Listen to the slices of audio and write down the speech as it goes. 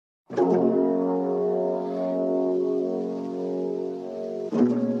Mr.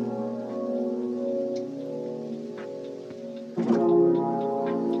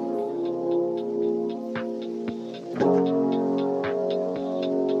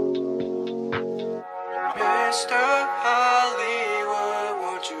 Hollywood,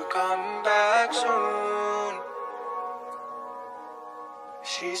 won't you come back soon?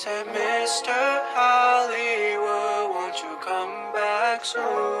 She said, Mr. Hollywood, won't you come back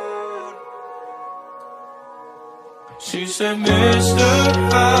soon? She said, Mr.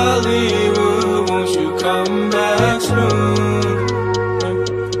 Hollywood, won't you come back soon?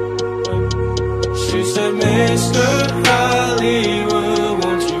 She said, Mr. Hollywood,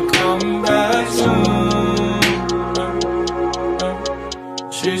 won't you come back soon?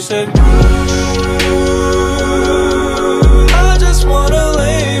 She said, I just wanna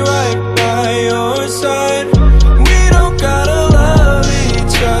lay right by your side. We don't gotta love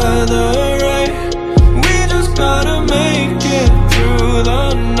each other right. We just gotta make it through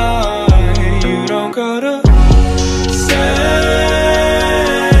the night. You don't gotta say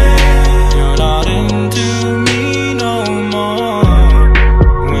you're not into me no more.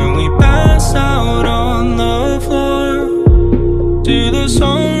 When we pass out on the floor, do the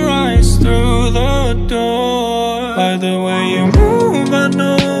sunrise through the door. By the way you move, I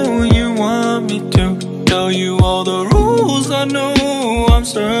know you want me to tell you all the rules I know I'm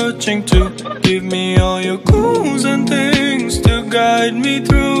searching to. Give me all your clues and things to guide me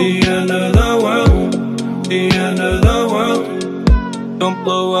through the end of the world, the end of the world. Don't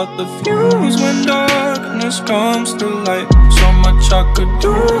blow out the fuse when darkness comes to light. So much I could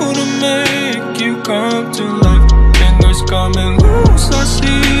do to make you come to life. Fingers coming loose, I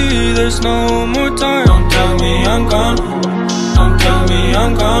see there's no more time. Don't tell me I'm gone, don't tell me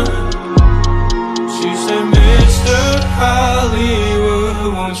I'm gone. She said, Mr.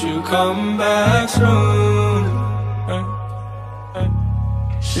 Hollywood, won't you come back soon?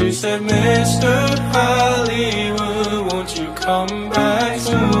 She said, Mr. Hollywood, won't you come back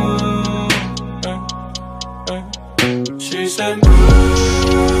soon? She said,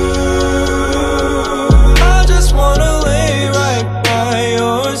 I just wanna lay right by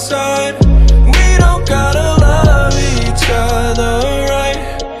your side. We don't gotta love each other right.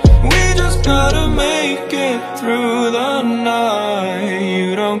 We just gotta make it through the night.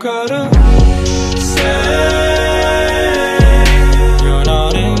 You don't gotta say you're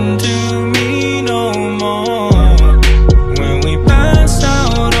not into me no more. When we pass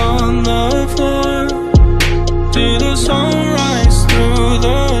out on the floor, do the sunrise through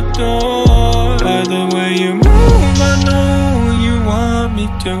the door. By the way you move, I know you want me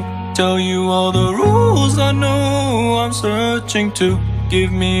to tell you all the rules I know I'm searching to.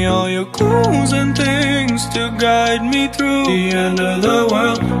 Give me all your clues and things to guide me through the end of the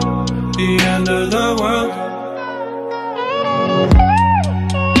world, the end of the world.